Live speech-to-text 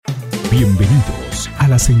Bienvenidos a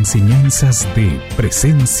las enseñanzas de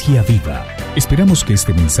Presencia Viva. Esperamos que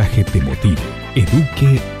este mensaje te motive,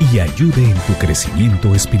 eduque y ayude en tu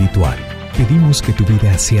crecimiento espiritual. Pedimos que tu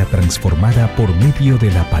vida sea transformada por medio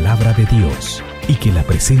de la palabra de Dios y que la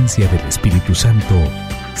presencia del Espíritu Santo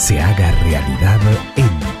se haga realidad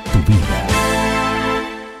en tu vida.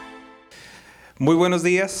 Muy buenos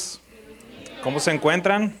días. ¿Cómo se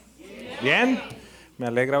encuentran? ¿Bien? Me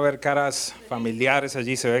alegra ver caras familiares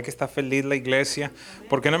allí. Se ve que está feliz la iglesia.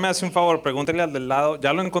 ¿Por qué no me hace un favor? Pregúntele al del lado.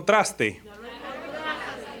 ¿Ya lo encontraste?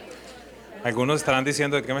 Algunos estarán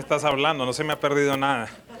diciendo, ¿de qué me estás hablando? No se me ha perdido nada.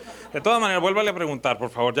 De todas maneras, vuélvale a preguntar, por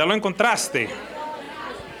favor. ¿Ya lo encontraste?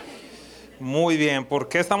 Muy bien. ¿Por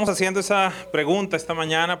qué estamos haciendo esa pregunta esta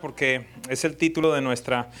mañana? Porque es el título de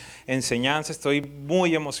nuestra enseñanza. Estoy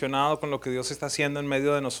muy emocionado con lo que Dios está haciendo en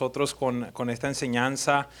medio de nosotros con esta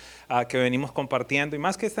enseñanza que venimos compartiendo. Y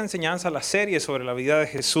más que esta enseñanza, la serie sobre la vida de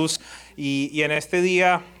Jesús. Y en este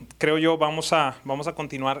día, creo yo, vamos a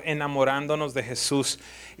continuar enamorándonos de Jesús.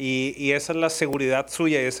 Y esa es la seguridad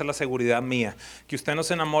suya y esa es la seguridad mía. Que usted no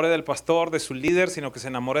se enamore del pastor, de su líder, sino que se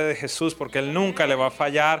enamore de Jesús, porque Él nunca le va a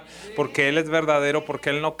fallar, porque Él es verdadero,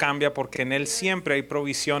 porque Él no cambia, porque en Él siempre hay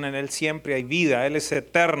provisión, en Él siempre hay vida, Él es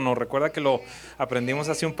eterno. Recuerda que lo aprendimos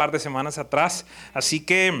hace un par de semanas atrás. Así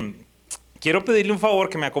que quiero pedirle un favor,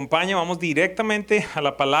 que me acompañe. Vamos directamente a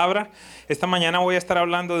la palabra. Esta mañana voy a estar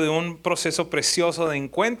hablando de un proceso precioso, de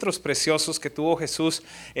encuentros preciosos que tuvo Jesús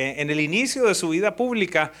en el inicio de su vida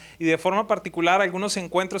pública y de forma particular algunos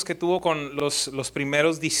encuentros que tuvo con los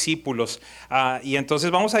primeros discípulos. Y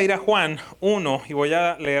entonces vamos a ir a Juan 1 y voy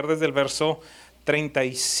a leer desde el verso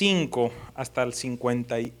 35 hasta el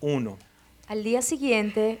 51. Al día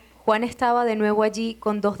siguiente, Juan estaba de nuevo allí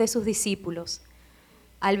con 2 de sus discípulos.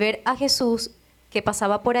 Al ver a Jesús que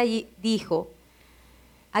pasaba por allí, dijo: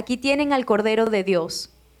 «Aquí tienen al Cordero de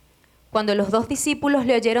Dios». Cuando los 2 discípulos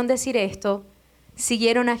le oyeron decir esto,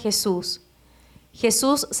 siguieron a Jesús.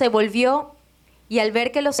 Jesús se volvió y al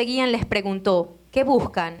ver que lo seguían les preguntó: «¿Qué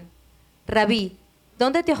buscan?» «Rabí,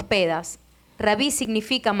 ¿dónde te hospedas?» Rabí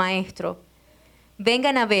significa maestro.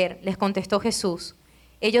 «Vengan a ver», les contestó Jesús.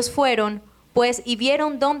 Ellos fueron, pues, y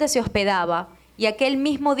vieron dónde se hospedaba, y aquel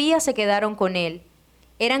mismo día se quedaron con él.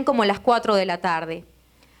 Eran como las 4 de la tarde.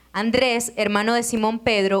 Andrés, hermano de Simón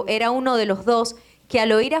Pedro, era uno de los 2 que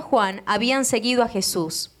al oír a Juan habían seguido a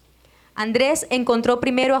Jesús. Andrés encontró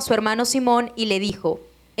primero a su hermano Simón y le dijo: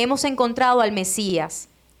 «Hemos encontrado al Mesías»,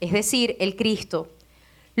 es decir, el Cristo.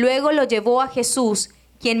 Luego lo llevó a Jesús,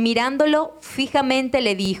 quien mirándolo fijamente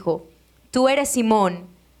le dijo: «Tú eres Simón,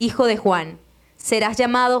 hijo de Juan. Serás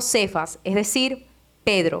llamado Cefas», es decir,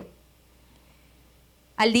 Pedro.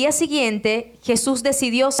 Al día siguiente, Jesús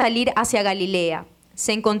decidió salir hacia Galilea.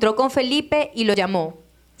 Se encontró con Felipe y lo llamó: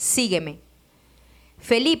 «Sígueme».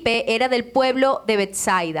 Felipe era del pueblo de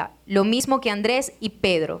Betsaida, lo mismo que Andrés y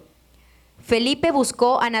Pedro. Felipe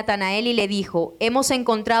buscó a Natanael y le dijo: «Hemos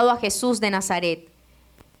encontrado a Jesús de Nazaret,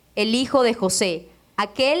 el hijo de José,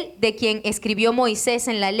 aquel de quien escribió Moisés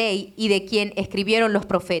en la ley y de quien escribieron los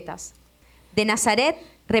profetas». «¿De Nazaret?»,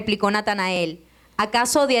 replicó Natanael.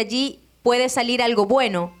 «¿Acaso de allí puede salir algo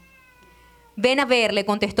bueno?» «Ven a ver», le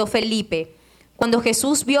contestó Felipe. Cuando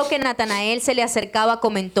Jesús vio que Natanael se le acercaba,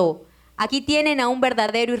 comentó: «Aquí tienen a un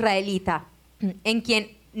verdadero israelita, en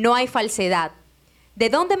quien no hay falsedad». «¿De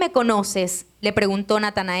dónde me conoces?», le preguntó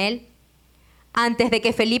Natanael. «Antes de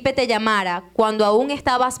que Felipe te llamara, cuando aún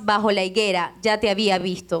estabas bajo la higuera, ya te había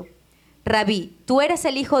visto». «Rabí, tú eres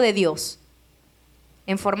el Hijo de Dios»,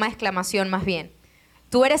 en forma de exclamación más bien.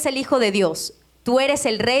 «Tú eres el Hijo de Dios, tú eres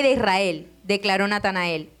el Rey de Israel», declaró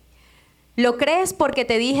Natanael. «¿Lo crees porque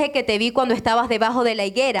te dije que te vi cuando estabas debajo de la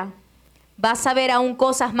higuera? Vas a ver aún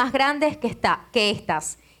cosas más grandes que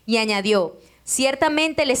estas». Y añadió: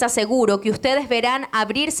 «Ciertamente les aseguro que ustedes verán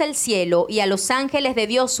abrirse el cielo y a los ángeles de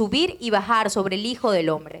Dios subir y bajar sobre el Hijo del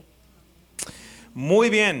Hombre». Muy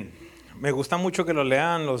bien. Me gusta mucho que lo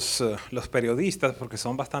lean los periodistas porque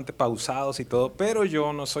son bastante pausados y todo, pero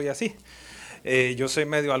yo no soy así. Yo soy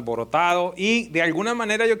medio alborotado y de alguna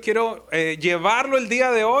manera yo quiero llevarlo el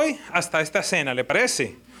día de hoy hasta esta cena, ¿le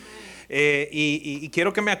parece? Y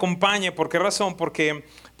quiero que me acompañe. ¿Por qué razón?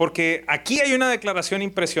 Porque aquí hay una declaración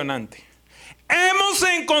impresionante. ¡Hemos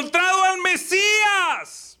encontrado al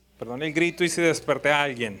Mesías! Perdón el grito y si desperté a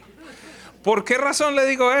alguien. ¿Por qué razón le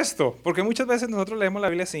digo esto? Porque muchas veces nosotros leemos la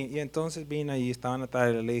Biblia así, y entonces vino y estaba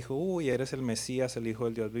Natalia y le dijo: «Uy, eres el Mesías, el Hijo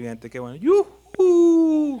del Dios viviente». Qué bueno.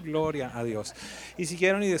 ¡Yuhu! Gloria a Dios. Y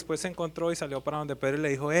siguieron y después se encontró y salió para donde Pedro y le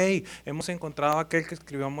dijo: «Hey, hemos encontrado a aquel que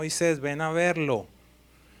escribió Moisés, ven a verlo».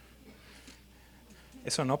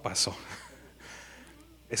 Eso no pasó.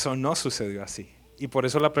 Eso no sucedió así. Y por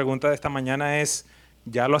eso la pregunta de esta mañana es,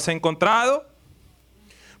 ¿ya lo has encontrado?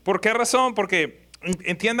 ¿Por qué razón? Porque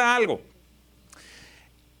entienda algo.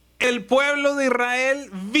 El pueblo de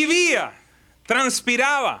Israel vivía,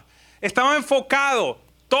 transpiraba, estaba enfocado.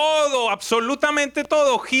 Todo, absolutamente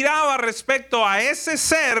todo, giraba respecto a ese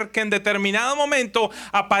ser que en determinado momento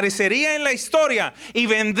aparecería en la historia y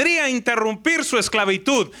vendría a interrumpir su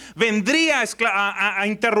esclavitud, vendría a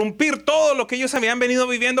interrumpir todo lo que ellos habían venido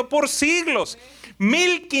viviendo por siglos.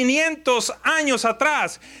 1500 años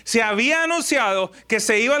atrás se había anunciado que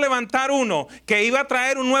se iba a levantar uno, que iba a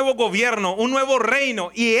traer un nuevo gobierno, un nuevo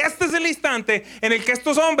reino. Y este es el instante en el que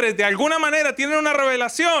estos hombres de alguna manera tienen una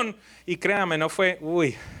revelación. Y créame, no fue,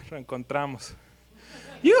 lo encontramos.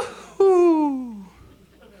 ¡Yuhu!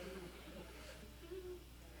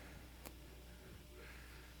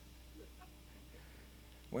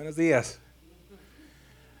 Buenos días.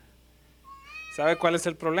 ¿Sabe cuál es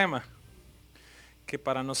el problema? Que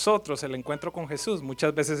para nosotros el encuentro con Jesús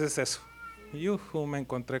muchas veces es eso. Me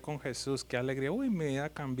encontré con Jesús, qué alegría. Mi vida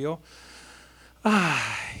cambió.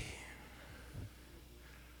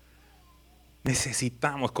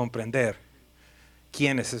 Necesitamos comprender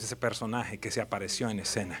quién es ese personaje que se apareció en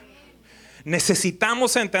escena.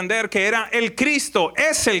 Necesitamos entender que era el Cristo,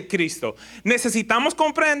 es el Cristo. Necesitamos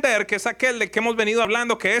comprender que es aquel de que hemos venido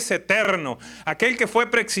hablando, que es eterno, aquel que fue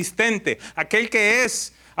preexistente, aquel que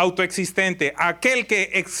es autoexistente, aquel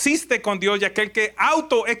que existe con Dios y aquel que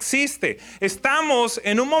autoexiste. Estamos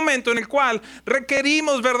en un momento en el cual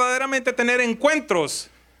requerimos verdaderamente tener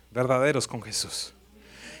encuentros verdaderos con Jesús.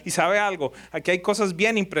 Y sabe algo, aquí hay cosas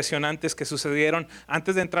bien impresionantes que sucedieron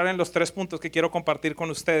antes de entrar en los 3 puntos que quiero compartir con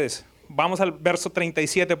ustedes. Vamos al verso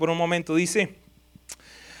 37 por un momento. Dice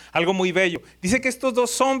algo muy bello. Dice que estos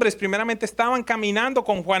 2 hombres primeramente estaban caminando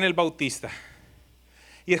con Juan el Bautista.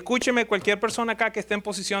 Y escúcheme, cualquier persona acá que esté en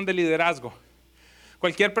posición de liderazgo,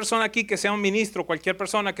 cualquier persona aquí que sea un ministro, cualquier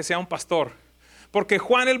persona que sea un pastor, porque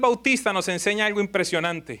Juan el Bautista nos enseña algo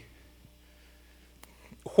impresionante.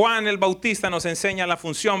 Juan el Bautista nos enseña la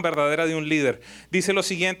función verdadera de un líder. Dice lo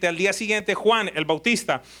siguiente: al día siguiente Juan el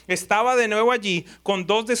Bautista estaba de nuevo allí con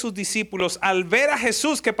 2 de sus discípulos al ver a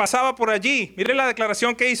Jesús que pasaba por allí. Mire la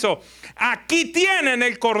declaración que hizo: aquí tienen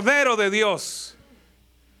el Cordero de Dios.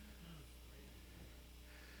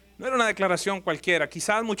 No era una declaración cualquiera.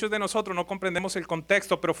 Quizás muchos de nosotros no comprendemos el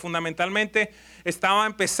contexto, pero fundamentalmente estaba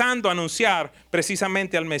empezando a anunciar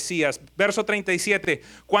precisamente al Mesías. Verso 37,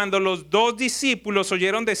 cuando los 2 discípulos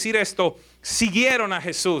oyeron decir esto, siguieron a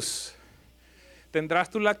Jesús.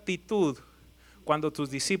 ¿Tendrás tú la actitud cuando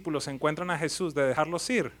tus discípulos encuentran a Jesús de dejarlos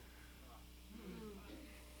ir?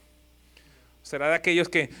 ¿Será de aquellos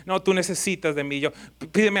que, no, tú necesitas de mí,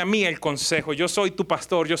 pídeme a mí el consejo, yo soy tu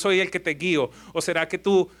pastor, yo soy el que te guío? ¿O será que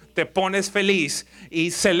tú te pones feliz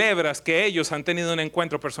y celebras que ellos han tenido un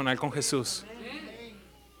encuentro personal con Jesús?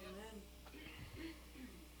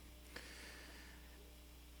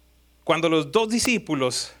 Cuando los 2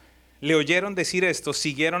 discípulos le oyeron decir esto,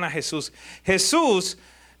 siguieron a Jesús. Jesús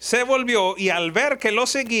se volvió y al ver que lo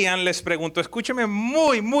seguían les preguntó, escúcheme,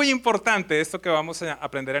 muy, muy importante esto que vamos a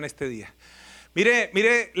aprender en este día.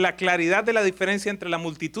 Mire la claridad de la diferencia entre la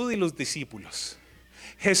multitud y los discípulos.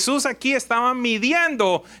 Jesús aquí estaba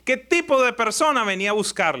midiendo qué tipo de persona venía a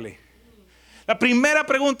buscarle. La primera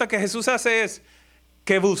pregunta que Jesús hace es,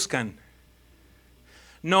 ¿qué buscan?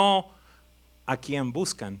 No, ¿a quién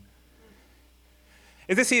buscan?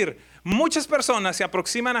 Es decir, muchas personas se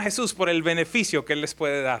aproximan a Jesús por el beneficio que Él les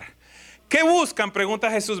puede dar. ¿Qué buscan? Pregunta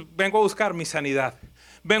Jesús. Vengo a buscar mi sanidad.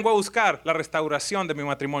 Vengo a buscar la restauración de mi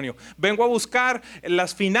matrimonio. Vengo a buscar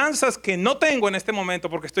las finanzas que no tengo en este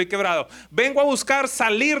momento porque estoy quebrado. Vengo a buscar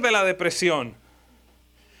salir de la depresión.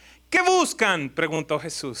 ¿Qué buscan?, preguntó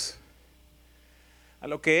Jesús. A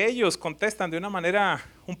lo que ellos contestan de una manera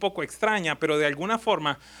un poco extraña, pero de alguna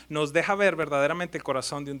forma nos deja ver verdaderamente el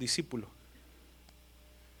corazón de un discípulo.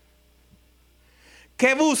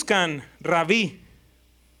 ¿Qué buscan, Rabí?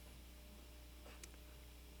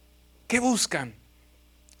 ¿Qué buscan?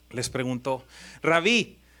 Les preguntó.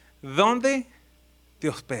 Rabí, ¿dónde te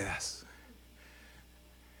hospedas?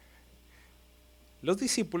 Los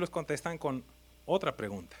discípulos contestan con otra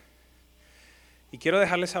pregunta. Y quiero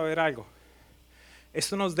dejarles saber algo.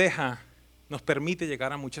 Esto nos permite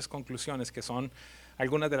llegar a muchas conclusiones que son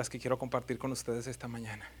algunas de las que quiero compartir con ustedes esta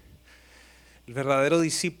mañana. El verdadero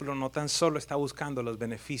discípulo no tan solo está buscando los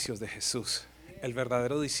beneficios de Jesús. El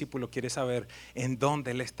verdadero discípulo quiere saber en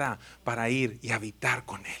dónde Él está para ir y habitar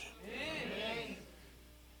con Él.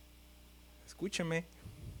 Escúcheme.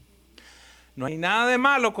 No hay nada de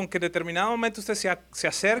malo con que en determinado momento usted se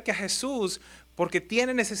acerque a Jesús porque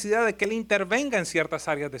tiene necesidad de que Él intervenga en ciertas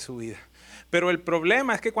áreas de su vida. Pero el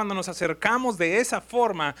problema es que cuando nos acercamos de esa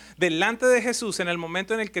forma delante de Jesús, en el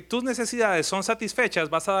momento en el que tus necesidades son satisfechas,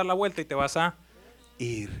 vas a dar la vuelta y te vas a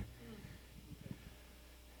ir.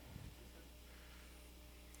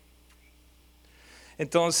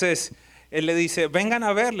 Entonces él le dice, vengan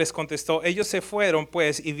a ver, les contestó. Ellos se fueron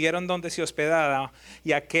pues y vieron dónde se hospedaba,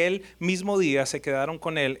 y aquel mismo día se quedaron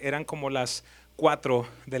con él. Eran como las 4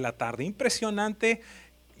 de la tarde. Impresionante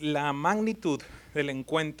la magnitud del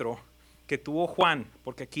encuentro que tuvo Juan,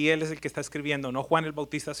 porque aquí él es el que está escribiendo, no Juan el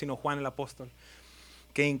Bautista, sino Juan el apóstol,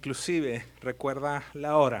 que inclusive recuerda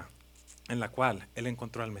la hora en la cual él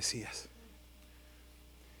encontró al Mesías.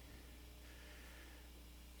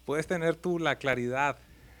 Puedes tener tú la claridad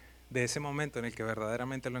de ese momento en el que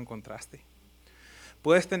verdaderamente lo encontraste.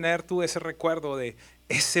 Puedes tener tú ese recuerdo de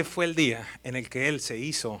ese fue el día en el que Él se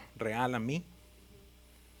hizo real a mí.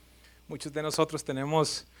 Muchos de nosotros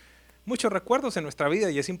tenemos muchos recuerdos en nuestra vida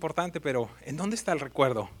y es importante, pero ¿en dónde está el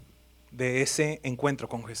recuerdo de ese encuentro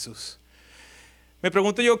con Jesús? Me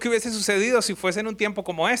pregunto yo qué hubiese sucedido si fuese en un tiempo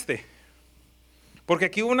como este. Porque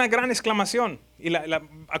aquí hubo una gran exclamación, y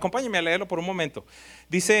acompáñenme a leerlo por un momento.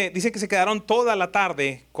 Dice que se quedaron toda la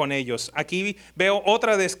tarde con ellos. Aquí veo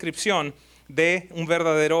otra descripción de un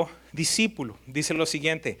verdadero discípulo. Dice lo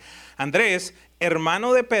siguiente: Andrés,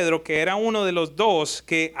 hermano de Pedro, que era uno de los dos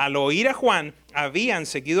que al oír a Juan habían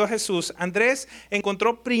seguido a Jesús, Andrés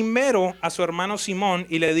encontró primero a su hermano Simón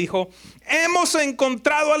y le dijo, hemos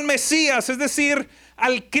encontrado al Mesías, es decir,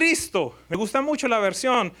 al Cristo. Me gusta mucho la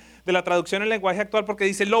versión de la traducción en lenguaje actual porque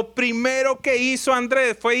dice, lo primero que hizo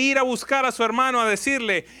Andrés fue ir a buscar a su hermano a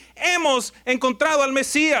decirle, hemos encontrado al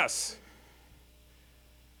Mesías.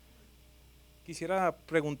 Quisiera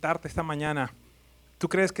preguntarte esta mañana, ¿tú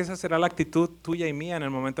crees que esa será la actitud tuya y mía en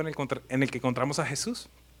el momento en el que encontramos a Jesús?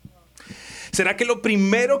 ¿Será que lo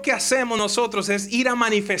primero que hacemos nosotros es ir a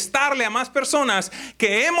manifestarle a más personas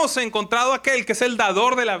que hemos encontrado a aquel que es el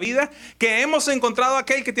dador de la vida, que hemos encontrado a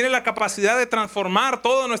aquel que tiene la capacidad de transformar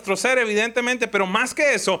todo nuestro ser, evidentemente, pero más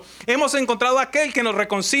que eso, hemos encontrado a aquel que nos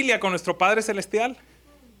reconcilia con nuestro Padre Celestial?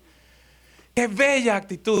 ¡Qué bella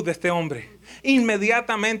actitud de este hombre!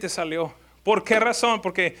 Inmediatamente salió. ¿Por qué razón?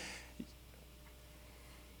 Porque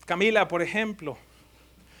Camila, por ejemplo,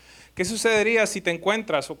 ¿qué sucedería si te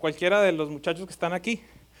encuentras, o cualquiera de los muchachos que están aquí?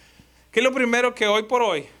 ¿Qué es lo primero que hoy por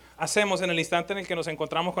hoy hacemos en el instante en el que nos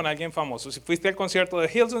encontramos con alguien famoso? Si fuiste al concierto de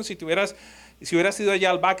Hillsong, si hubieras ido allá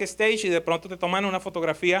al backstage y de pronto te toman una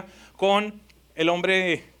fotografía con el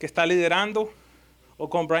hombre que está liderando o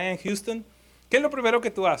con Brian Houston, ¿qué es lo primero que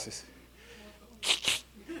tú haces?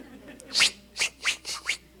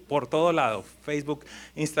 Por todo lado, Facebook,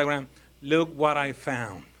 Instagram, look what I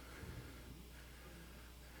found.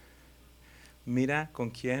 Mira con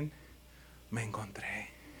quién me encontré.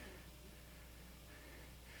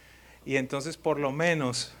 Y entonces por lo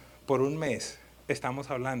menos por un mes estamos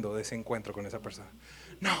hablando de ese encuentro con esa persona.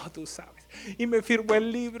 No, tú sabes. Y me firmó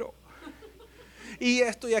el libro. Y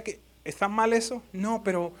esto y aquello. ¿Está mal eso? No,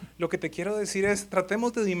 pero lo que te quiero decir es,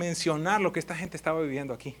 tratemos de dimensionar lo que esta gente estaba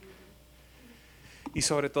viviendo aquí. Y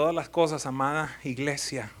sobre todas las cosas, amada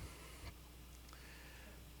iglesia,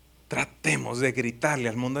 tratemos de gritarle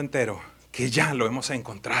al mundo entero que ya lo hemos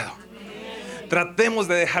encontrado. Tratemos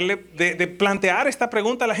de de plantear esta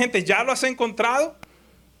pregunta a la gente, ¿ya lo has encontrado?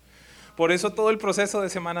 Por eso todo el proceso de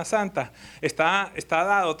Semana Santa está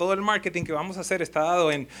dado, todo el marketing que vamos a hacer está dado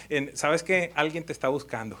en ¿sabes qué? Alguien te está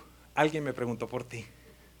buscando, alguien me preguntó por ti.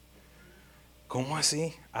 ¿Cómo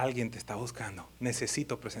así? Alguien te está buscando,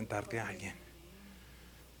 necesito presentarte a alguien.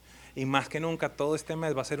 Y más que nunca, todo este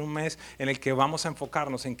mes va a ser un mes en el que vamos a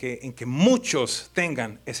enfocarnos en que muchos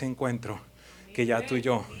tengan ese encuentro que ya tú y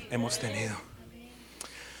yo hemos tenido.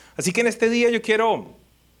 Así que en este día yo quiero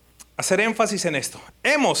hacer énfasis en esto.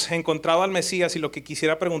 Hemos encontrado al Mesías y lo que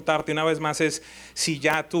quisiera preguntarte una vez más es si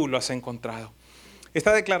ya tú lo has encontrado.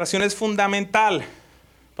 Esta declaración es fundamental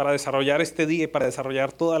para desarrollar este día y para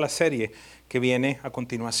desarrollar toda la serie que viene a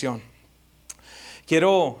continuación.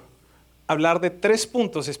 Quiero hablar de 3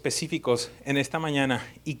 puntos específicos en esta mañana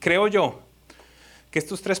y creo yo que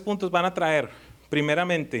estos 3 puntos van a traer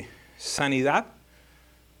primeramente sanidad,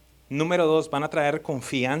 número 2 van a traer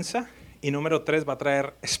confianza y número 3 va a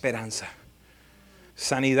traer esperanza.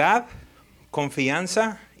 Sanidad,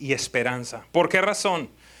 confianza y esperanza. ¿Por qué razón?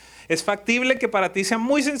 Es factible que para ti sea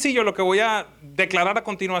muy sencillo lo que voy a declarar a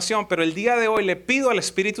continuación, pero el día de hoy le pido al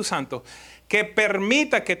Espíritu Santo que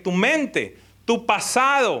permita que tu mente, tu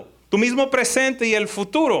pasado, tu mismo presente y el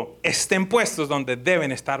futuro estén puestos donde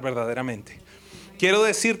deben estar verdaderamente. Quiero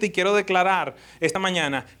decirte y quiero declarar esta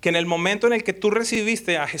mañana que en el momento en el que tú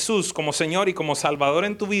recibiste a Jesús como Señor y como Salvador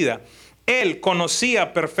en tu vida, Él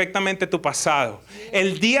conocía perfectamente tu pasado.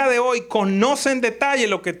 El día de hoy conoce en detalle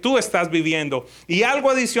lo que tú estás viviendo. Y algo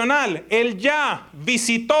adicional, Él ya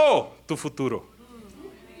visitó tu futuro.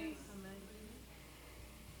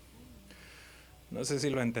 No sé si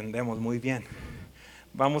lo entendemos muy bien.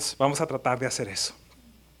 Vamos a tratar de hacer eso.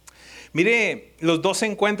 Mire los dos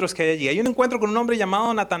encuentros que hay allí. Hay un encuentro con un hombre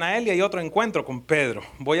llamado Natanael y hay otro encuentro con Pedro.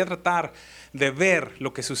 Voy a tratar de ver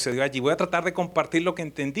lo que sucedió allí. Voy a tratar de compartir lo que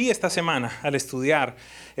entendí esta semana al estudiar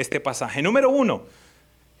este pasaje. Número 1,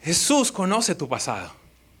 Jesús conoce tu pasado.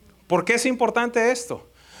 ¿Por qué es importante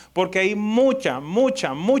esto? Porque hay mucha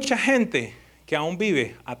gente que aún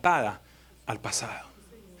vive atada al pasado.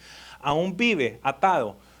 Aún vive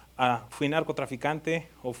atado a fui narcotraficante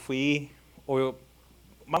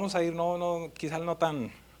vamos a ir, quizás no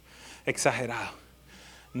tan exagerado.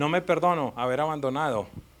 No me perdono haber abandonado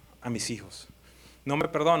a mis hijos. No me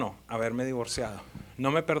perdono haberme divorciado. No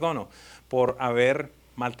me perdono por haber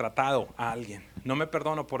maltratado a alguien. No me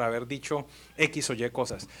perdono por haber dicho X o Y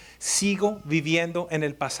cosas. Sigo viviendo en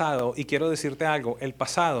el pasado y quiero decirte algo. El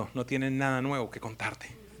pasado no tiene nada nuevo que contarte.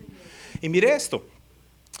 Y mire esto.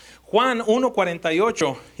 Juan 1,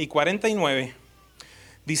 48 y 49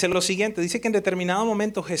 dice lo siguiente. Dice que en determinado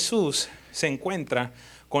momento Jesús se encuentra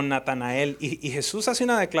con Natanael y Jesús hace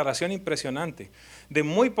una declaración impresionante. De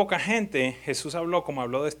muy poca gente Jesús habló como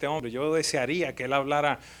habló de este hombre. Yo desearía que él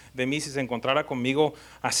hablara de mí si se encontrara conmigo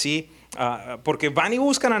así, porque van y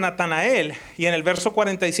buscan a Natanael y en el verso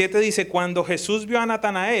 47 dice, cuando Jesús vio a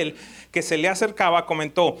Natanael que se le acercaba,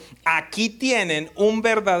 comentó, aquí tienen un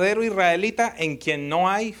verdadero israelita en quien no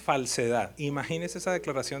hay falsedad. Imagínese esa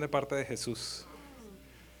declaración de parte de Jesús.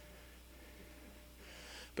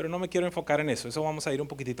 Pero no me quiero enfocar en eso, eso vamos a ir un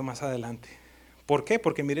poquitito más adelante. ¿Por qué?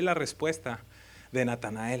 Porque mire la respuesta de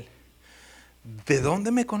Natanael. ¿De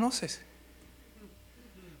dónde me conoces?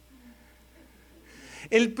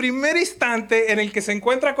 El primer instante en el que se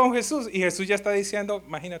encuentra con Jesús y Jesús ya está diciendo,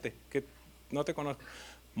 imagínate que no te conozco.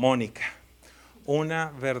 Mónica,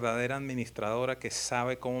 una verdadera administradora que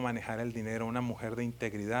sabe cómo manejar el dinero, una mujer de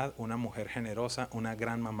integridad, una mujer generosa, una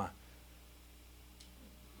gran mamá.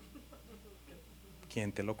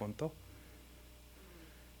 ¿Quién te lo contó?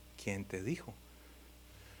 ¿Quién te dijo?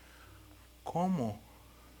 ¿Cómo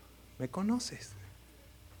me conoces?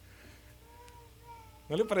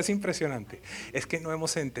 ¿No le parece impresionante? Es que no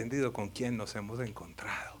hemos entendido con quién nos hemos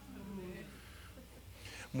encontrado.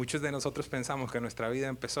 Muchos de nosotros pensamos que nuestra vida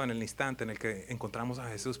empezó en el instante en el que encontramos a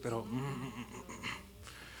Jesús, pero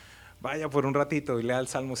vaya por un ratito y lea el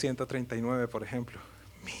Salmo 139, por ejemplo.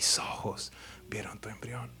 Mis ojos vieron tu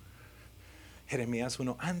embrión. Jeremías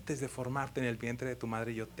 1, antes de formarte en el vientre de tu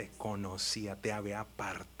madre yo te conocía, te había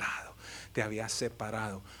apartado, te había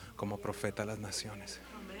separado como profeta a las naciones.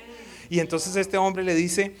 Y entonces este hombre le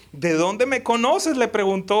dice, ¿de dónde me conoces?, le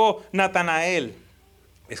preguntó Natanael.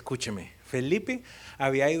 Escúcheme, Felipe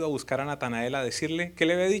había ido a buscar a Natanael a decirle, ¿qué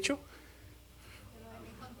le había dicho?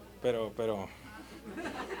 Pero,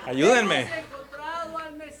 ayúdenme.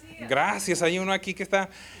 Gracias, hay uno aquí que está.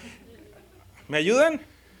 ¿Me ayudan?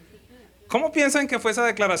 ¿Cómo piensan que fue esa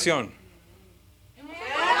declaración?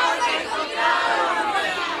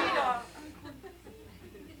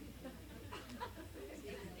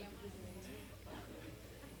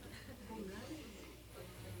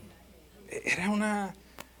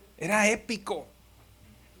 Era épico.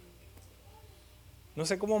 No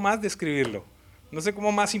sé cómo más describirlo. No sé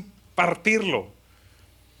cómo más impartirlo.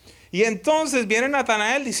 Y entonces viene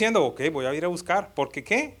Natanael diciendo, ok, voy a ir a buscar. ¿Porque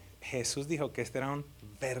qué? Jesús dijo que este era un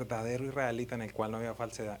verdadero israelita en el cual no había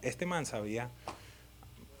falsedad. Este man sabía,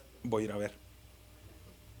 voy a ir a ver.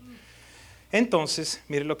 Entonces,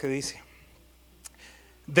 mire lo que dice.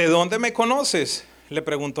 ¿De dónde me conoces?, le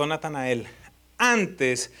preguntó Natanael.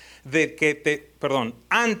 Antes de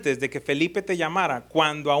que Felipe te llamara,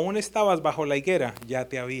 cuando aún estabas bajo la higuera, ya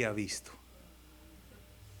te había visto.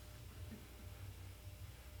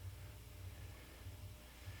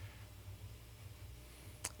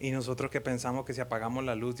 Y nosotros que pensamos que si apagamos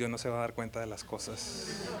la luz, Dios no se va a dar cuenta de las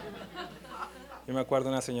cosas. Yo me acuerdo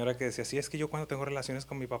de una señora que decía, sí, es que yo cuando tengo relaciones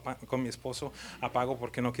con mi esposo, apago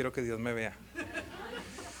porque no quiero que Dios me vea.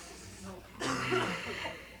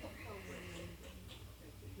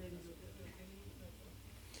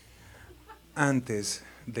 Antes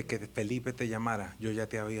de que Felipe te llamara, yo ya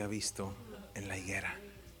te había visto en la higuera.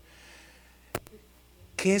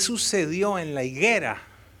 ¿Qué sucedió en la higuera?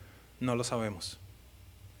 No lo sabemos.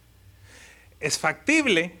 Es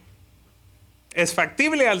factible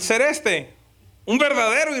al ser un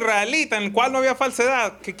verdadero israelita en el cual no había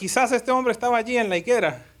falsedad, que quizás este hombre estaba allí en la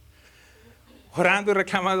higuera orando y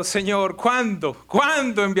reclamando, Señor,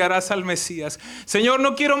 ¿cuándo enviarás al Mesías? Señor,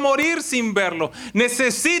 no quiero morir sin verlo.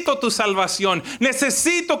 Necesito tu salvación.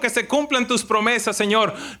 Necesito que se cumplan tus promesas,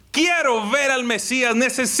 Señor. Quiero ver al Mesías.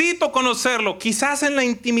 Necesito conocerlo. Quizás en la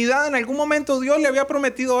intimidad, en algún momento Dios le había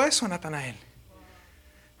prometido eso a Natanael.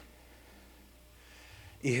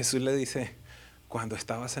 Y Jesús le dice, cuando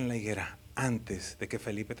estabas en la higuera, antes de que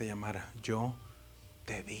Felipe te llamara, yo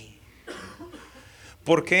te vi.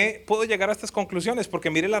 ¿Por qué puedo llegar a estas conclusiones? Porque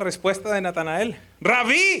mire la respuesta de Natanael.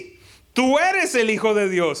 Rabí, tú eres el Hijo de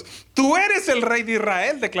Dios. Tú eres el Rey de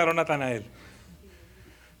Israel, declaró Natanael.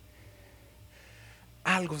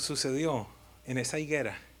 Algo sucedió en esa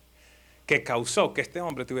higuera que causó que este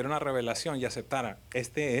hombre tuviera una revelación y aceptara,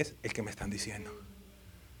 este es el que me están diciendo.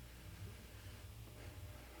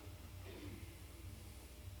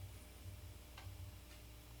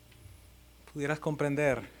 Pudieras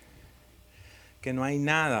comprender que no hay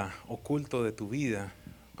nada oculto de tu vida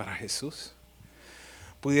para Jesús.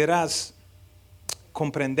 Pudieras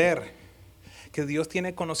comprender que Dios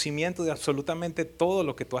tiene conocimiento de absolutamente todo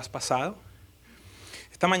lo que tú has pasado.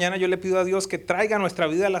 Esta mañana yo le pido a Dios que traiga a nuestra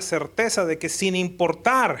vida la certeza de que sin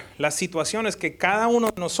importar las situaciones que cada uno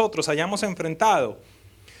de nosotros hayamos enfrentado,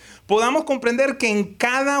 podamos comprender que en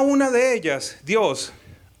cada una de ellas Dios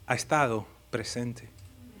ha estado presente.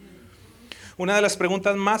 Una de las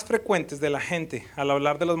preguntas más frecuentes de la gente al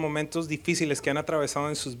hablar de los momentos difíciles que han atravesado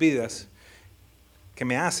en sus vidas, que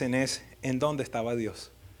me hacen es, ¿en dónde estaba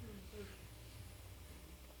Dios?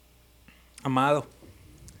 Amado,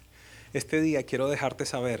 este día quiero dejarte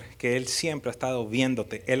saber que Él siempre ha estado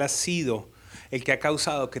viéndote. Él ha sido el que ha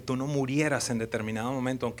causado que tú no murieras en determinado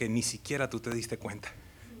momento, aunque ni siquiera tú te diste cuenta.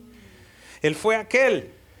 Él fue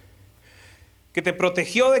aquel que te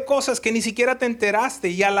protegió de cosas que ni siquiera te enteraste,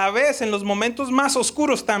 y a la vez en los momentos más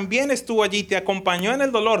oscuros también estuvo allí, te acompañó en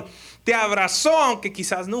el dolor, te abrazó aunque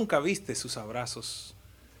quizás nunca viste sus abrazos,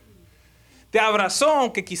 te abrazó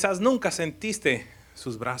aunque quizás nunca sentiste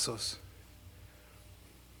sus brazos.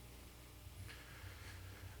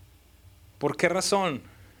 ¿Por qué razón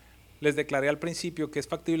les declaré al principio que es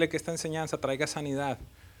factible que esta enseñanza traiga sanidad?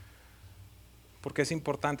 Porque es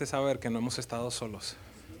importante saber que no hemos estado solos.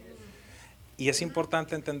 Y es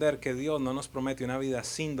importante entender que Dios no nos promete una vida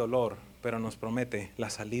sin dolor, pero nos promete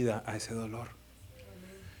la salida a ese dolor.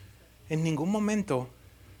 En ningún momento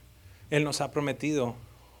Él nos ha prometido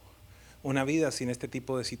una vida sin este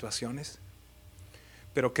tipo de situaciones.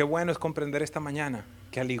 Pero qué bueno es comprender esta mañana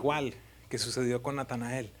que, al igual que sucedió con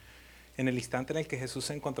Natanael, en el instante en el que Jesús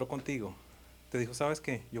se encontró contigo, te dijo, ¿sabes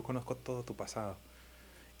qué? Yo conozco todo tu pasado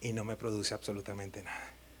y no me produce absolutamente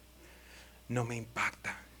nada. No me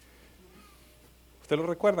impacta. Usted lo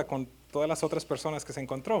recuerda con todas las otras personas que se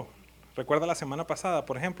encontró. Recuerda la semana pasada,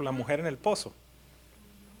 por ejemplo, la mujer en el pozo.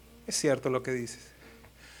 Es cierto lo que dices,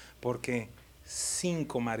 porque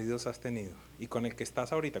 5 maridos has tenido, y con el que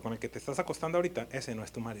estás ahorita, con el que te estás acostando ahorita, ese no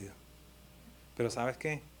es tu marido. Pero ¿sabes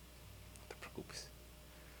qué? No te preocupes.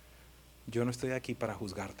 Yo no estoy aquí para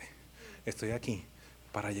juzgarte. Estoy aquí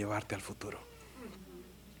para llevarte al futuro.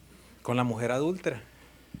 Con la mujer adúltera,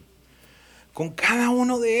 con cada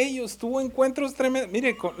uno de ellos tuvo encuentros tremendos.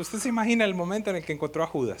 Mire, usted se imagina el momento en el que encontró a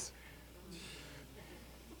Judas.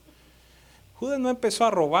 Judas no empezó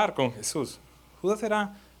a robar con Jesús. Judas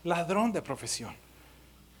era ladrón de profesión.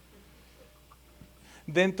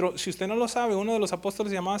 Si usted no lo sabe, uno de los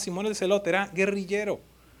apóstoles se llamaba Simón el Celote, era guerrillero.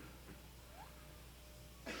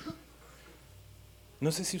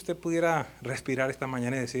 No sé si usted pudiera respirar esta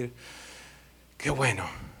mañana y decir, qué bueno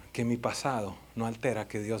que mi pasado no altera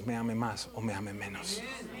que Dios me ame más o me ame menos.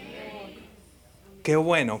 Qué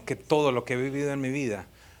bueno que todo lo que he vivido en mi vida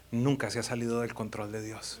nunca se ha salido del control de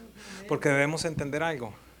Dios. Porque debemos entender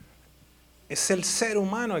algo. Es el ser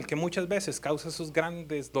humano el que muchas veces causa esos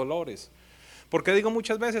grandes dolores. ¿Por qué digo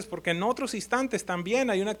muchas veces? Porque en otros instantes también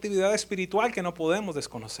hay una actividad espiritual que no podemos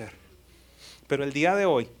desconocer. Pero el día de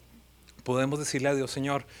hoy podemos decirle a Dios,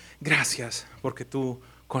 Señor, gracias porque tú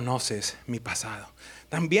conoces mi pasado.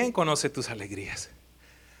 También conoce tus alegrías.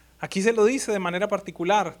 Aquí se lo dice de manera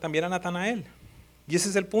particular también a Natanael. Y ese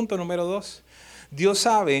es el punto número 2. Dios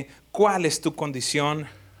sabe cuál es tu condición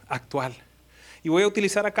actual. Y voy a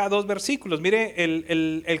utilizar acá 2 versículos. Mire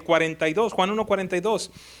el 42, Juan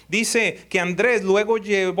 1:42. Dice que Andrés luego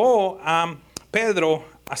llevó a Pedro,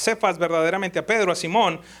 a Cefas, verdaderamente a Pedro, a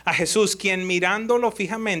Simón, a Jesús, quien mirándolo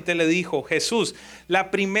fijamente le dijo, Jesús, la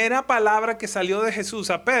primera palabra que salió de Jesús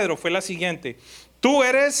a Pedro fue la siguiente, tú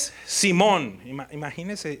eres Simón.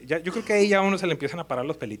 Imagínese, yo creo que ahí ya a uno se le empiezan a parar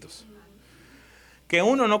los pelitos. Que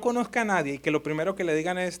uno no conozca a nadie y que lo primero que le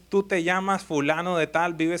digan es, tú te llamas fulano de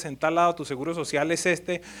tal, vives en tal lado, tu seguro social es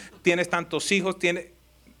este, tienes tantos hijos,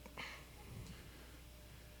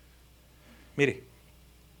 Mire,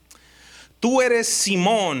 tú eres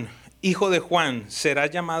Simón, hijo de Juan, serás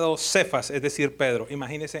llamado Cefas, es decir, Pedro.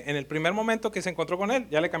 Imagínese, en el primer momento que se encontró con él,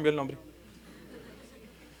 ya le cambió el nombre.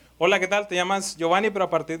 Hola, ¿qué tal? Te llamas Giovanni, pero a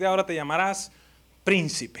partir de ahora te llamarás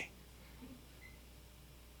Príncipe.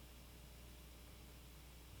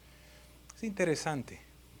 Es interesante.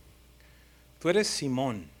 Tú eres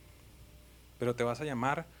Simón, pero te vas a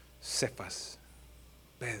llamar Cefas,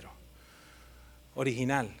 Pedro.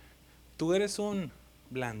 Original. Tú eres un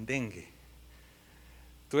blandengue.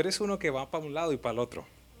 Tú eres uno que va para un lado y para el otro,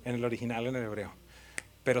 en el original, en el hebreo.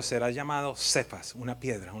 Pero serás llamado Cefas, una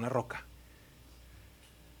piedra, una roca.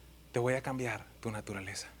 Te voy a cambiar tu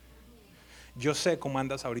naturaleza. Yo sé cómo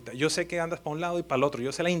andas ahorita. Yo sé que andas para un lado y para el otro.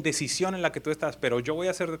 Yo sé la indecisión en la que tú estás, pero yo voy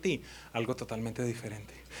a hacer de ti algo totalmente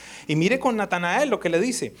diferente. Y mire con Natanael lo que le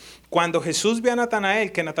dice. Cuando Jesús vio a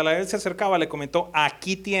Natanael, que Natanael se acercaba, le comentó,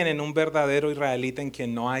 aquí tienen un verdadero israelita en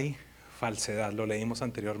quien no hay falsedad. Lo leímos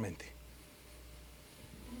anteriormente.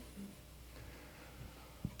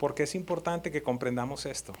 ¿Por qué es importante que comprendamos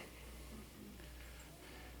esto?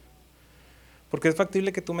 Porque es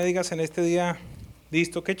factible que tú me digas en este día,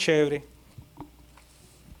 listo, qué chévere.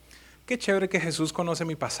 Qué chévere que Jesús conoce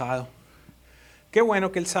mi pasado. Qué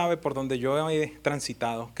bueno que Él sabe por donde yo he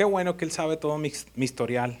transitado. Qué bueno que Él sabe todo mi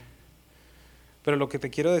historial. Pero lo que te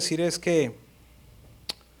quiero decir es que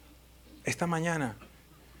esta mañana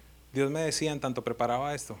Dios me decía, en tanto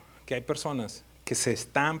preparaba esto, que hay personas que se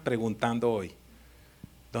están preguntando hoy,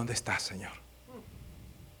 ¿dónde estás, Señor?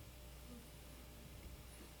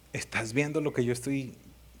 ¿Estás viendo lo que yo estoy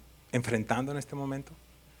enfrentando en este momento?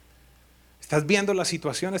 ¿Estás viendo la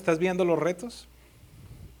situación? ¿Estás viendo los retos?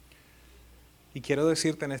 Y quiero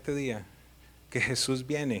decirte en este día que Jesús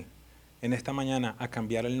viene en esta mañana a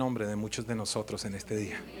cambiar el nombre de muchos de nosotros en este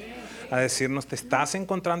día. A decirnos, te estás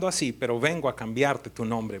encontrando así, pero vengo a cambiarte tu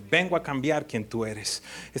nombre, vengo a cambiar quien tú eres.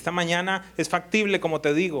 Esta mañana es factible, como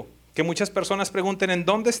te digo, que muchas personas pregunten, ¿en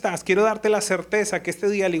dónde estás? Quiero darte la certeza que este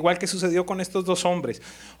día, al igual que sucedió con estos dos hombres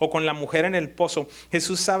o con la mujer en el pozo,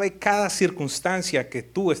 Jesús sabe cada circunstancia que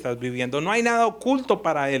tú estás viviendo. No hay nada oculto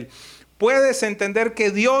para Él. Puedes entender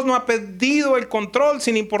que Dios no ha perdido el control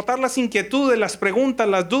sin importar las inquietudes, las preguntas,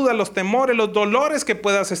 las dudas, los temores, los dolores que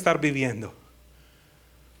puedas estar viviendo.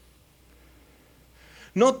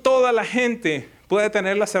 No toda la gente puede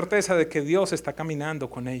tener la certeza de que Dios está caminando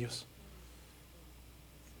con ellos.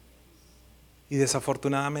 Y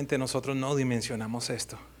desafortunadamente nosotros no dimensionamos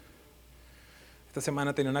esto. Esta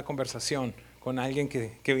semana tenía una conversación con alguien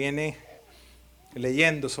que viene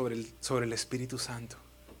leyendo sobre el Espíritu Santo.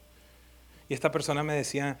 Y esta persona me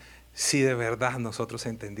decía, si de verdad nosotros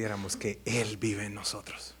entendiéramos que Él vive en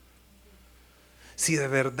nosotros. Si de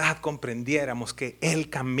verdad comprendiéramos que Él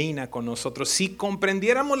camina con nosotros. Si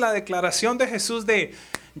comprendiéramos la declaración de Jesús de,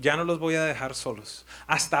 ya no los voy a dejar solos.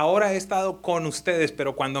 Hasta ahora he estado con ustedes,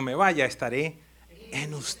 pero cuando me vaya estaré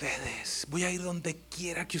en ustedes. Voy a ir donde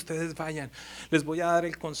quiera que ustedes vayan. Les voy a dar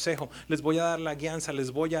el consejo, les voy a dar la guianza,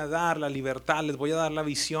 les voy a dar la libertad, les voy a dar la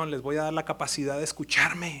visión, les voy a dar la capacidad de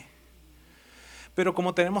escucharme. Pero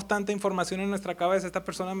como tenemos tanta información en nuestra cabeza, esta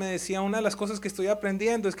persona me decía, una de las cosas que estoy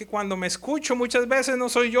aprendiendo es que cuando me escucho muchas veces no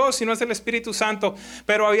soy yo, sino es el Espíritu Santo.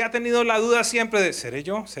 Pero había tenido la duda siempre de, ¿seré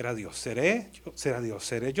yo? ¿Será Dios? ¿Seré yo? ¿Será Dios?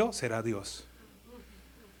 ¿Seré yo? ¿Será Dios?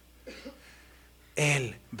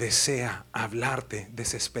 Él desea hablarte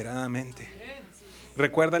desesperadamente.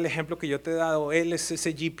 Recuerda el ejemplo que yo te he dado. Él es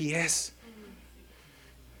ese GPS.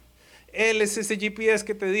 Él es ese GPS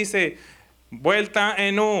que te dice, vuelta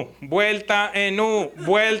en U, vuelta en U,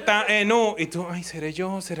 vuelta en U. Y tú, ay, ¿seré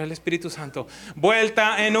yo? ¿Será el Espíritu Santo?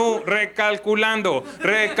 Vuelta en U, recalculando,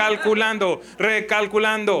 recalculando,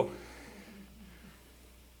 recalculando.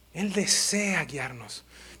 Él desea guiarnos.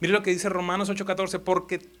 Mire lo que dice Romanos 8:14,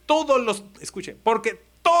 porque todos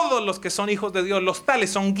los que son hijos de Dios, los tales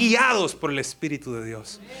son guiados por el Espíritu de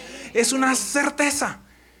Dios. Es una certeza.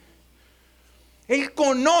 Él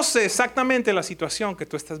conoce exactamente la situación que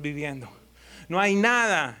tú estás viviendo. No hay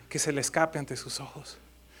nada que se le escape ante sus ojos.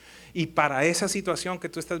 Y para esa situación que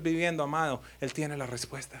tú estás viviendo, amado, Él tiene la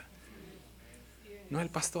respuesta. No el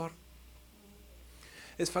pastor.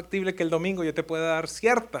 Es factible que el domingo yo te pueda dar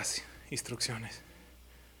ciertas instrucciones.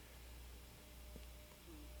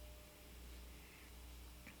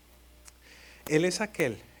 Él es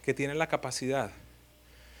aquel que tiene la capacidad,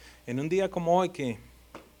 en un día como hoy que,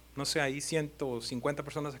 no sé, hay 150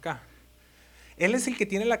 personas acá, Él es el que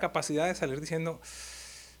tiene la capacidad de salir diciendo,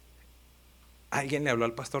 alguien le habló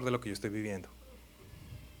al pastor de lo que yo estoy viviendo.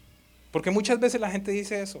 Porque muchas veces la gente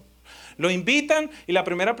dice eso. Lo invitan y la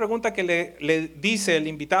primera pregunta que le dice el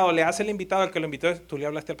invitado, le hace el invitado al que lo invitó es: tú le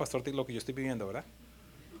hablaste al pastor de lo que yo estoy viviendo, ¿verdad?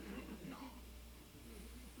 No.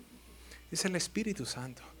 Es el Espíritu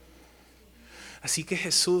Santo. Así que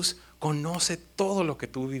Jesús conoce todo lo que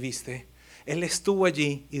tú viviste. Él estuvo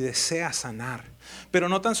allí y desea sanar. Pero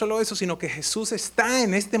no tan solo eso, sino que Jesús está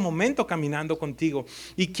en este momento caminando contigo.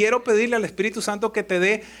 Y quiero pedirle al Espíritu Santo que te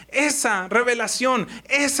dé esa revelación,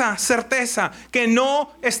 esa certeza, que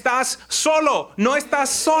no estás solo, no estás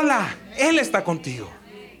sola. Él está contigo.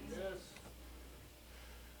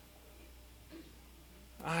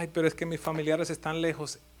 Ay, pero es que mis familiares están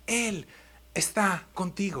lejos. Él está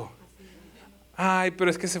contigo. Ay, pero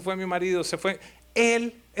es que se fue mi marido, se fue.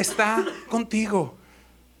 Él está contigo.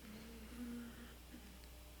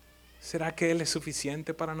 ¿Será que Él es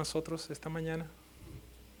suficiente para nosotros esta mañana?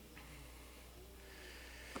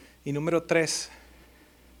 Y número 3,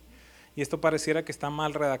 y esto pareciera que está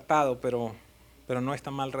mal redactado, pero no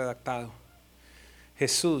está mal redactado.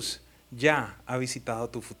 Jesús ya ha visitado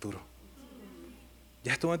tu futuro.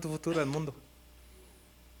 Ya estuvo en tu futuro del mundo.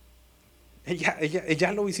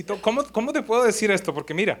 Ella lo visitó. ¿Cómo te puedo decir esto?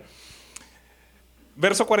 Porque mira,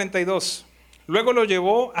 verso 42. Luego lo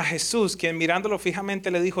llevó a Jesús, quien mirándolo fijamente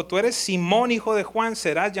le dijo: tú eres Simón, hijo de Juan,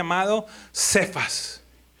 serás llamado Cefas.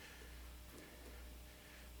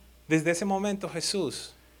 Desde ese momento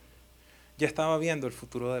Jesús ya estaba viendo el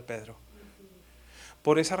futuro de Pedro.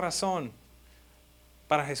 Por esa razón,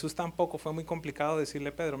 para Jesús tampoco fue muy complicado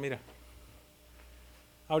decirle: Pedro, mira,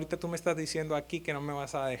 ahorita tú me estás diciendo aquí que no me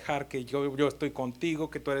vas a dejar, que yo estoy contigo,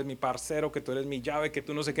 que tú eres mi parcero, que tú eres mi llave, que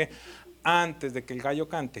tú no sé qué. Antes de que el gallo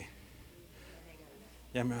cante,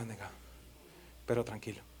 ya me vas a negar. Pero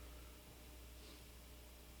tranquilo.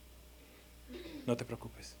 No te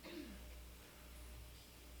preocupes.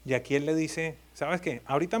 Y aquí Él le dice: ¿sabes qué?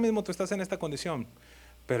 Ahorita mismo tú estás en esta condición,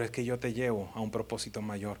 pero es que yo te llevo a un propósito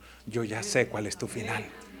mayor. Yo ya sé cuál es tu final.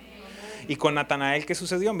 Y con Natanael, ¿qué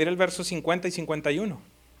sucedió? Mira el verso 50 y 51.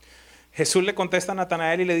 Jesús le contesta a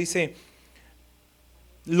Natanael y le dice: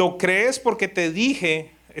 ¿lo crees porque te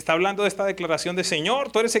dije? Está hablando de esta declaración de: Señor,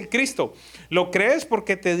 tú eres el Cristo. ¿Lo crees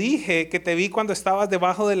porque te dije que te vi cuando estabas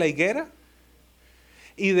debajo de la higuera?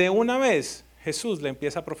 Y de una vez Jesús le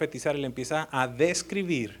empieza a profetizar y le empieza a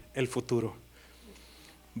describir el futuro.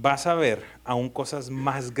 Vas a ver aún cosas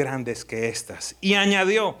más grandes que estas. Y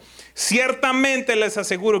añadió: ciertamente les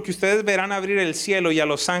aseguro que ustedes verán abrir el cielo y a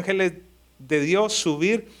los ángeles de Dios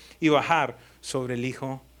subir y bajar sobre el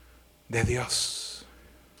Hijo de Dios.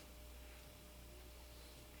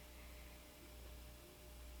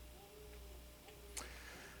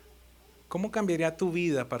 ¿Cómo cambiaría tu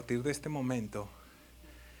vida a partir de este momento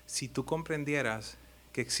si tú comprendieras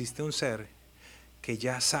que existe un ser que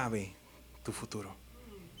ya sabe tu futuro?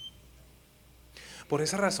 Por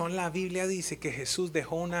esa razón la Biblia dice que Jesús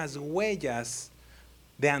dejó unas huellas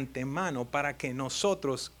de antemano para que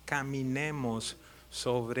nosotros caminemos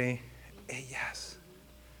sobre ellas.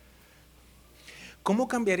 ¿Cómo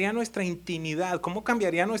cambiaría nuestra intimidad? ¿Cómo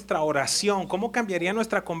cambiaría nuestra oración? ¿Cómo cambiaría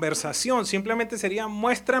nuestra conversación? Simplemente sería: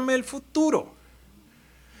 muéstrame el futuro.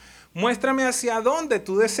 Muéstrame hacia dónde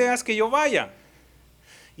tú deseas que yo vaya.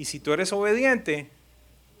 Y si tú eres obediente,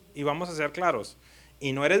 y vamos a ser claros,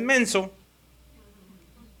 y no eres menso,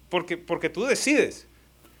 porque tú decides.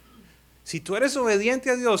 Si tú eres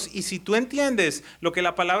obediente a Dios y si tú entiendes lo que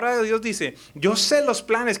la palabra de Dios dice: yo sé los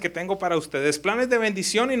planes que tengo para ustedes, planes de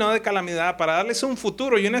bendición y no de calamidad, para darles un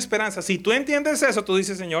futuro y una esperanza. Si tú entiendes eso, tú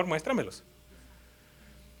dices: Señor, muéstramelos.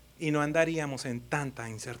 Y no andaríamos en tanta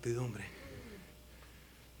incertidumbre.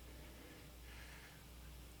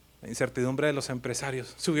 La incertidumbre de los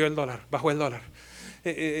empresarios: subió el dólar, bajó el dólar.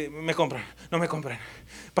 Me compran, no me compran.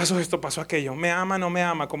 Pasó esto, pasó aquello. Me ama, no me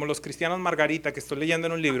ama. Como los cristianos Margarita que estoy leyendo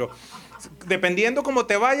en un libro. Dependiendo cómo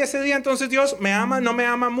te vaya ese día, entonces Dios me ama, no me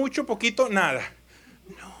ama, mucho, poquito, nada.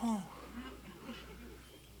 No.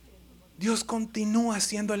 Dios continúa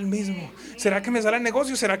siendo el mismo. ¿Será que me sale el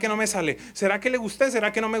negocio? ¿Será que no me sale? ¿Será que le gusté?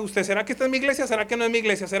 ¿Será que no me gusté? ¿Será que está en mi iglesia? ¿Será que no es mi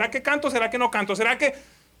iglesia? ¿Será que canto? ¿Será que no canto? ¿Será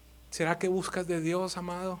que buscas de Dios,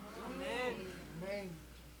 amado?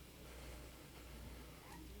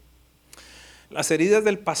 Las heridas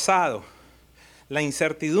del pasado, la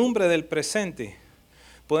incertidumbre del presente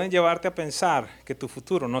pueden llevarte a pensar que tu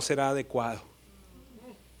futuro no será adecuado.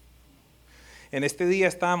 En este día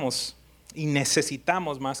estamos y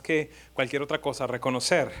necesitamos más que cualquier otra cosa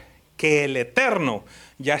reconocer que el Eterno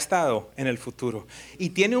ya ha estado en el futuro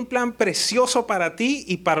y tiene un plan precioso para ti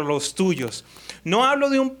y para los tuyos. No hablo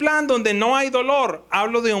de un plan donde no hay dolor,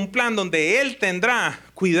 hablo de un plan donde Él tendrá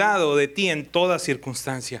cuidado de ti en toda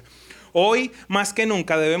circunstancia. Hoy más que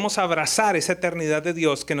nunca debemos abrazar esa eternidad de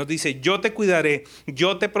Dios que nos dice: yo te cuidaré,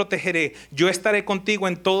 yo te protegeré, yo estaré contigo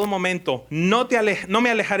en todo momento, no me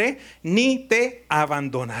alejaré ni te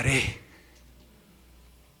abandonaré.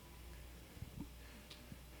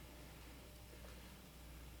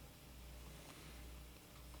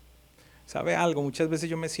 ¿Sabe algo? Muchas veces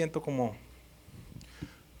yo me siento como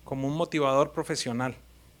un motivador profesional.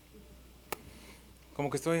 Como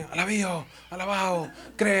que estoy: alabado,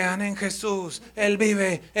 crean en Jesús, Él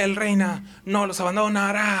vive, Él reina, no los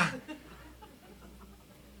abandonará.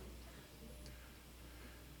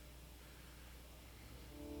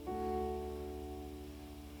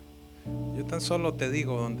 Yo tan solo te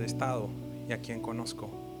digo dónde he estado y a quién conozco.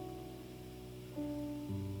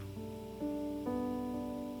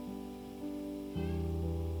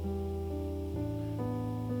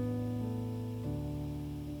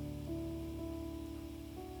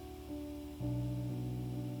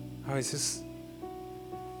 A veces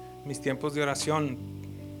mis tiempos de oración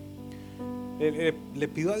le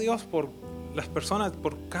pido a Dios por las personas,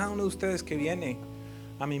 por cada uno de ustedes que viene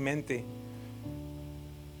a mi mente,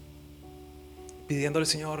 pidiéndole: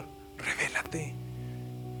 Señor,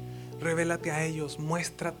 revélate a ellos,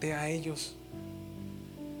 muéstrate a ellos,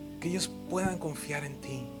 que ellos puedan confiar en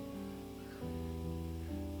ti.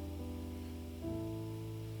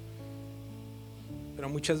 Pero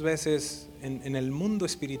muchas veces en el mundo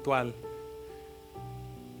espiritual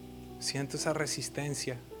siento esa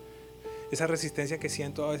resistencia que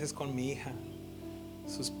siento a veces con mi hija.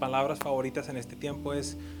 Sus palabras favoritas en este tiempo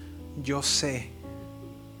es: yo sé,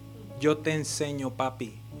 yo te enseño,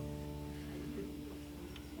 papi.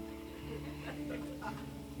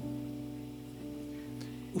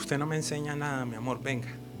 Usted no me enseña nada, mi amor, venga,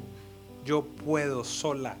 yo puedo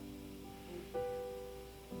sola.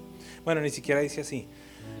 Bueno, ni siquiera dice así: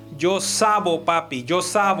 yo sabo, papi, yo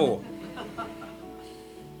sabo.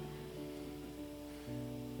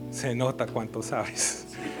 Se nota cuánto sabes.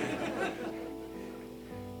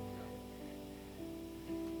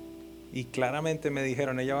 Y claramente me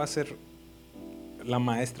dijeron: ella va a ser la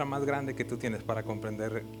maestra más grande que tú tienes para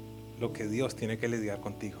comprender lo que Dios tiene que lidiar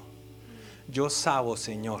contigo. Yo sabo,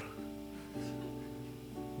 Señor.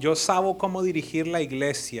 Yo sabo cómo dirigir la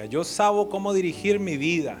iglesia. Yo sabo cómo dirigir mi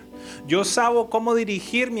vida. Yo sabo cómo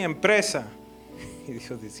dirigir mi empresa. Y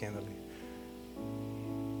Dios diciéndole: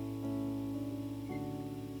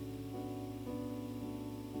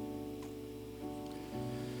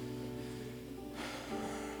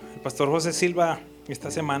 el pastor José Silva esta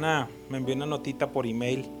semana me envió una notita por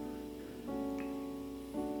email.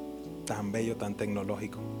 Tan bello, tan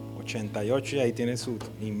tecnológico. 88, y ahí tiene su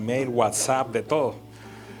email, WhatsApp, de todo.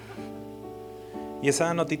 Y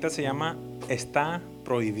esa notita se llama: está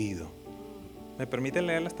prohibido. ¿Me permite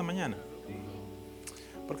leerla esta mañana?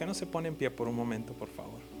 ¿Por qué no se pone en pie por un momento, por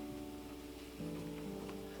favor?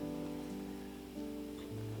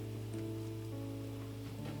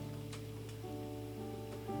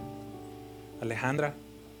 Alejandra,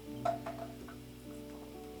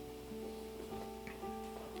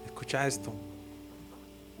 escucha esto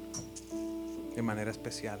de manera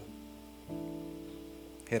especial.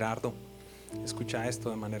 Gerardo, escucha esto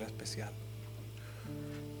de manera especial.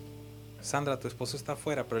 Sandra, tu esposo está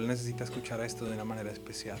afuera, pero él necesita escuchar esto de una manera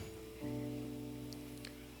especial.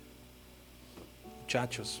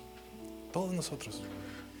 Muchachos, todos nosotros,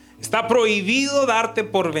 está prohibido darte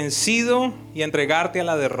por vencido y entregarte a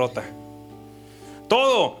la derrota.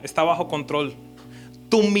 Todo está bajo control.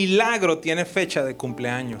 Tu milagro tiene fecha de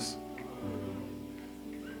cumpleaños.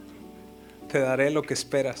 Te daré lo que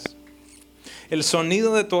esperas. El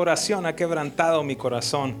sonido de tu oración ha quebrantado mi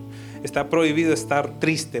corazón. Está prohibido estar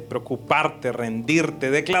triste, preocuparte, rendirte,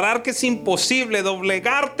 declarar que es imposible,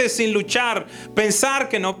 doblegarte sin luchar, pensar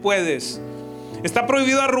que no puedes. Está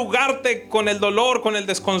prohibido arrugarte con el dolor, con el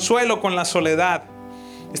desconsuelo, con la soledad.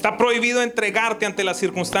 Está prohibido entregarte ante las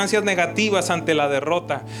circunstancias negativas, ante la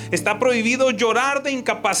derrota. Está prohibido llorar de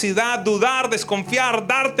incapacidad, dudar, desconfiar,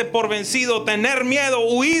 darte por vencido, tener miedo,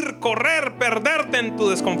 huir, correr, perderte en tu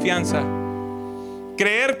desconfianza.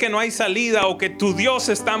 Creer que no hay salida o que tu Dios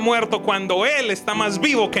está muerto cuando Él está más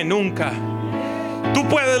vivo que nunca. Tú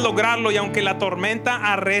puedes lograrlo, y aunque la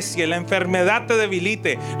tormenta arrecie, la enfermedad te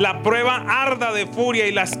debilite, la prueba arda de furia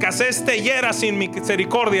y la escasez te hiera sin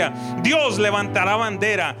misericordia, Dios levantará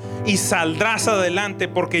bandera y saldrás adelante,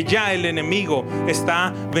 porque ya el enemigo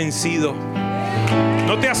está vencido.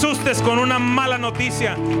 No te asustes con una mala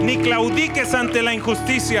noticia, ni claudiques ante la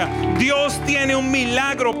injusticia. Dios tiene un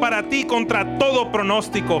milagro para ti contra todo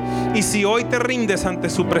pronóstico. Y si hoy te rindes ante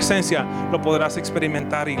su presencia, lo podrás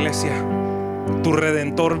experimentar, iglesia. Tu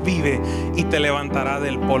Redentor vive y te levantará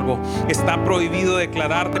del polvo. Está prohibido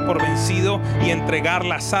declararte por vencido y entregar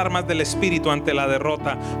las armas del Espíritu ante la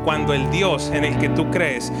derrota, cuando el Dios en el que tú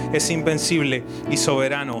crees es invencible y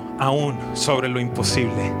soberano aún sobre lo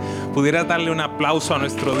imposible. ¿Pudieras darle un aplauso a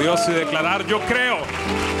nuestro Dios y declarar: yo creo,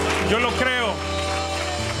 yo lo creo,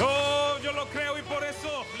 oh, yo lo creo, y por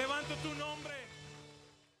eso levanto tu nombre?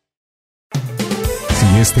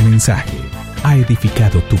 Si este mensaje ha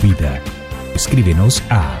edificado tu vida, escríbenos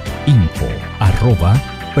a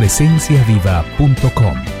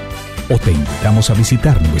info@presenciaviva.com o te invitamos a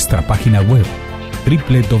visitar nuestra página web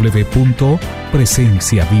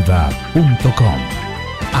www.presenciaviva.com.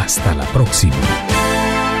 Hasta la próxima.